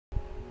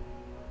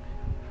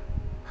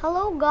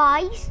Hello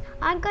guys,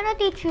 I'm gonna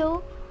teach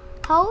you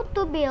how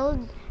to build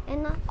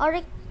not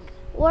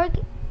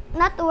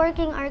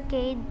working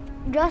arcade,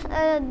 just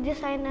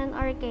design an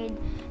arcade.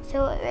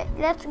 So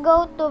let's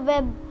go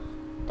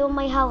to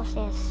my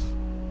houses.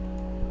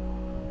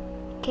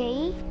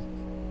 Okay.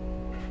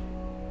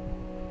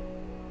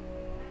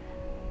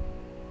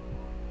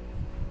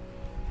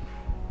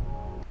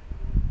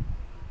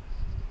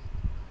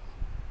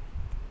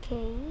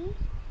 Okay.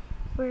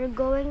 We're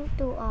going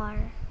to our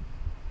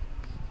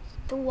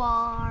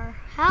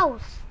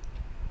house.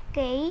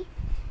 Okay.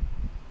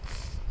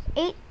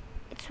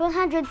 It's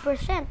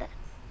 100%.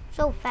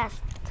 So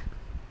fast.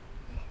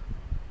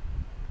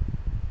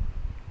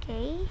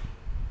 Okay.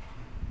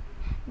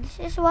 This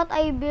is what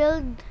I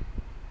built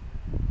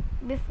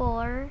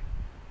before.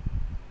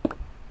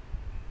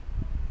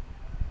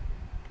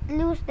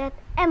 Lose that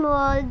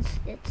emeralds.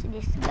 It's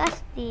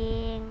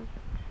disgusting.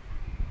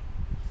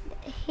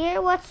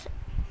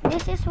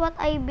 This is what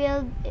I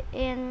built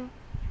in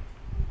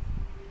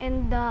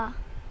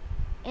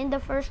the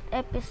first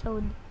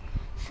episode.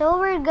 So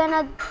we're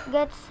gonna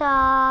get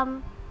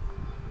some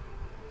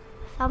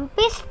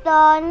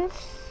pistons,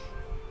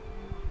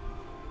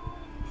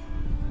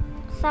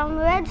 some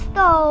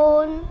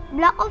redstone,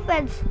 block of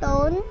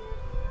redstone,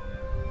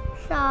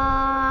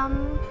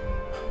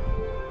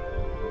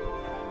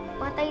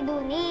 what I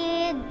do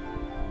need.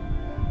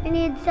 We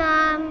need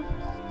some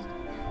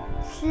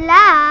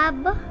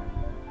slab.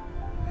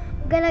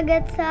 You're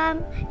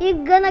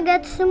gonna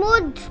get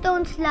smooth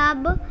stone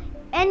slab,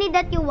 any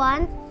that you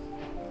want,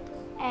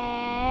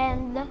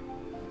 and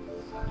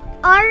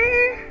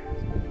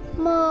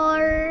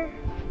more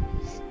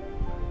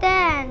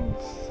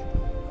stands,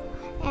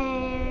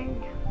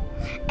 and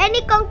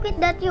any concrete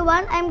that you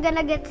want. I'm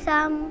gonna get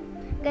some.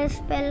 Gonna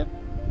spell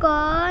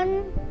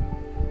concrete.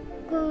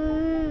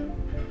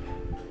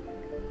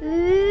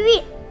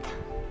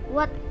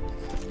 What?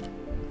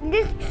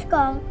 This is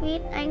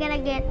concrete. I'm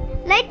gonna get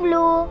light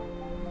blue.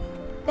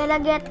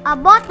 Gonna get a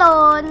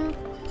button.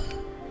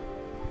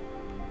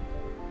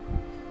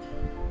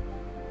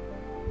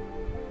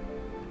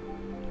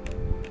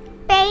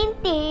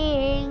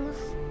 Paintings.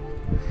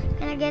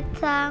 Gonna get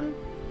some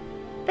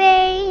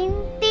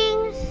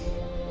paintings.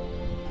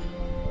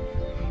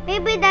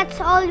 Maybe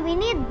that's all we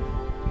need.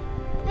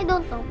 I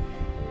don't know.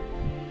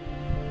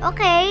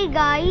 Okay,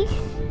 guys.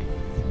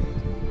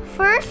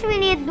 First, we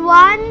need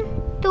 1,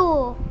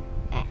 2.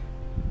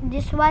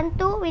 This 1,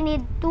 2. We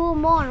need 2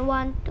 more.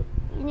 1, 2.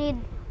 You need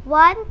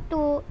 1,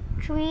 2,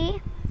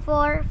 3,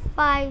 4,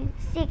 5,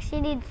 6.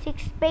 You need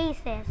 6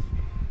 spaces.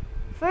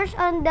 First,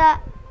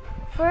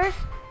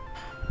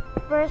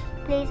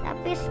 place a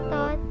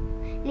piston.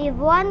 Leave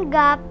 1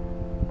 gap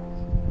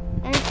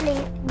and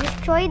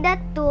destroy that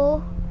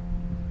 2.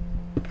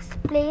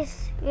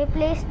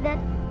 Replace that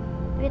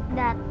with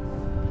that.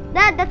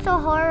 That's a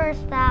horror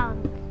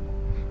sound.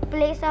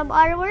 Place some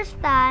armor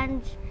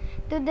stands.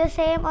 Do the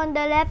same on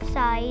the left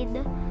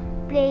side.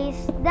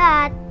 Place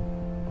that,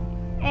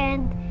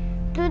 and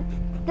to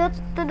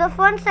the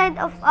front side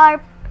of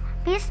our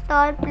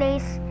piston,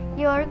 place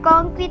your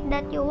concrete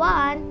that you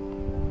want,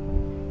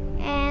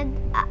 and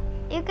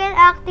you can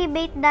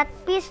activate that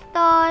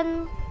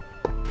piston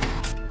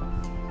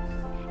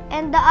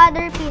and the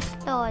other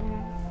piston.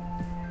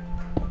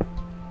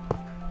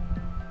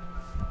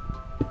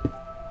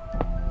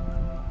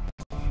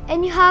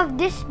 And you have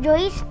this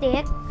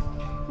joystick.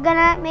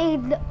 Gonna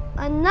make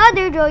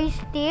another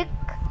joystick.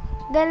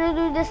 Gonna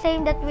do the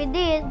same that we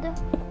did.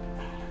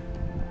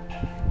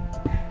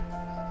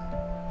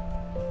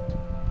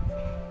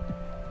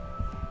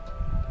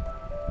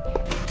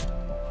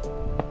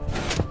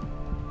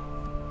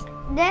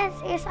 This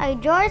is a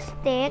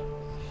joystick,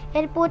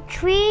 and put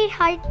 3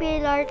 height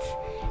pillars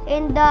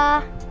in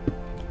the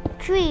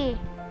tree.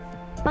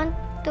 1,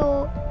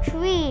 2,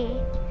 3.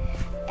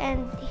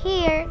 And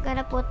here,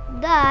 gonna put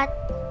that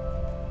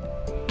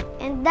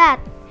and that.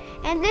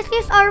 And this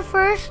is our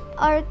first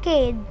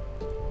arcade.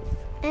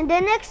 And the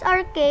next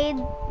arcade,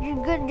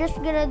 you're just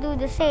gonna do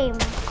the same.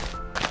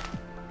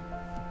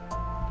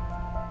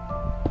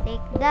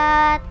 Like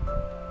that.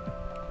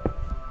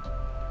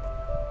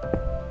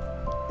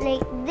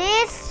 Like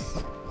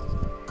this.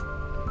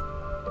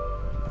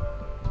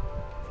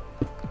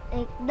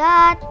 Like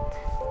that.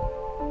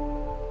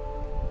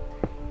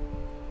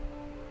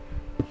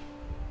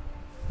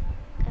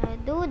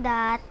 Do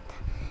that.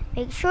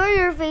 Make sure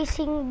you're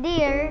facing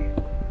there.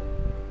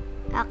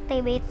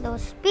 Activate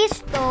those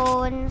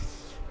pistons.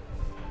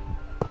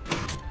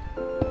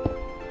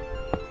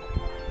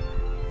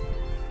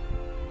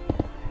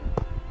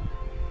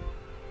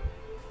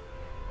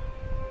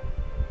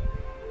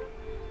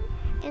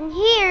 And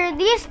here,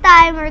 this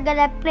time, we're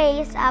gonna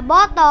place a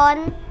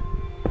button.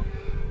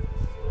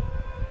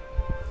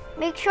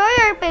 Make sure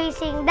you're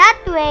facing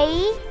that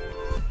way.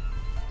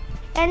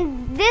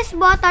 And this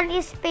button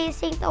is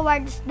facing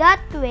towards that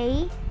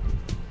way.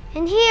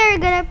 And here,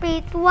 gonna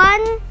put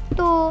 1,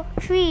 2,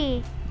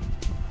 3.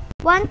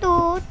 1,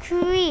 2,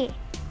 3.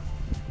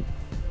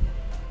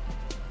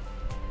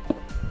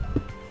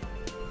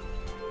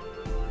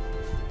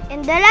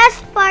 In the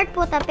last part,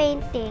 put a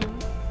painting.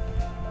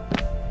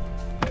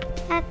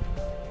 At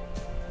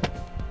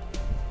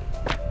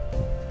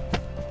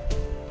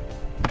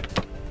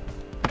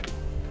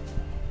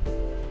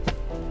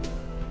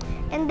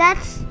and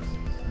that's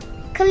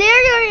clear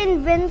your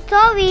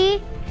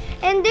inventory.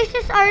 And this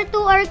is R2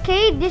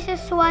 arcade. This is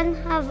one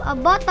have a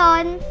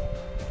button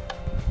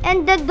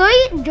and the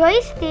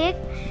joystick.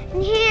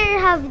 And here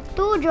have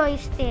 2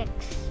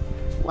 joysticks.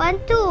 1,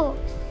 2.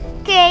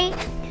 Okay.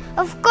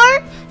 Of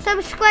course,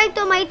 subscribe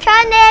to my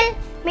channel.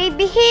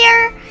 Maybe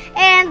here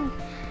and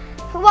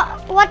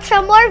watch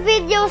some more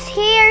videos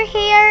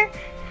here.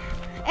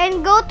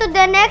 And go to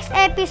the next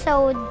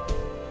episode.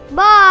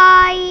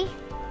 Bye.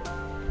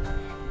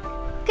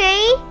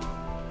 Okay?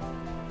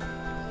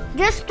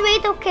 Just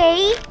wait,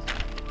 okay?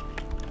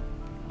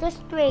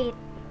 Just wait.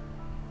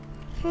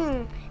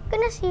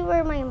 Gonna see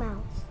where my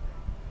mouse.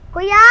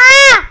 Kuya!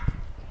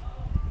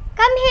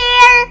 Come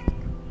here!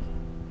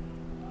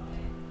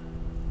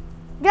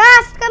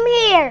 Just come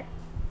here.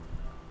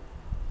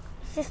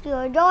 This is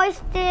your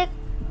joystick.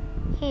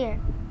 Here.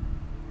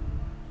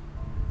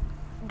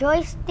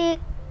 Joystick.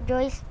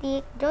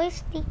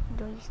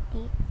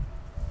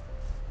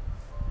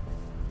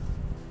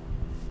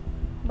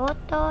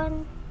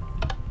 Button.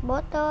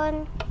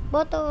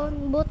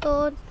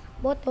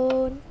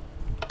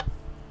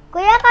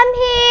 Kuya, come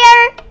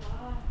here.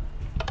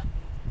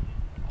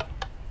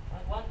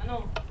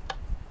 Ano?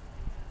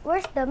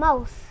 Where's the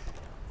mouse?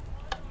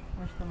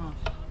 Where's the mouse?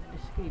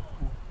 Escape.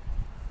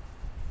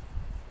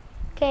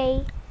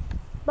 Okay.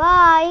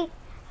 Bye.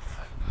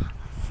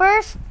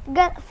 First,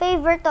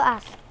 favor to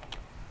ask.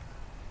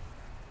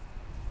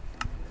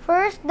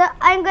 First,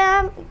 I'm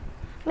gonna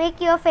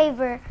make you a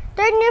favor.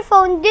 Turn your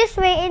phone this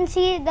way and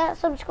see the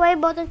subscribe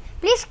button.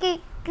 Please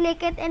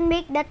click it and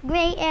make that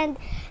gray. And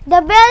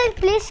the bell,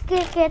 please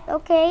click it,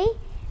 okay?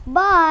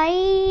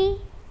 Bye.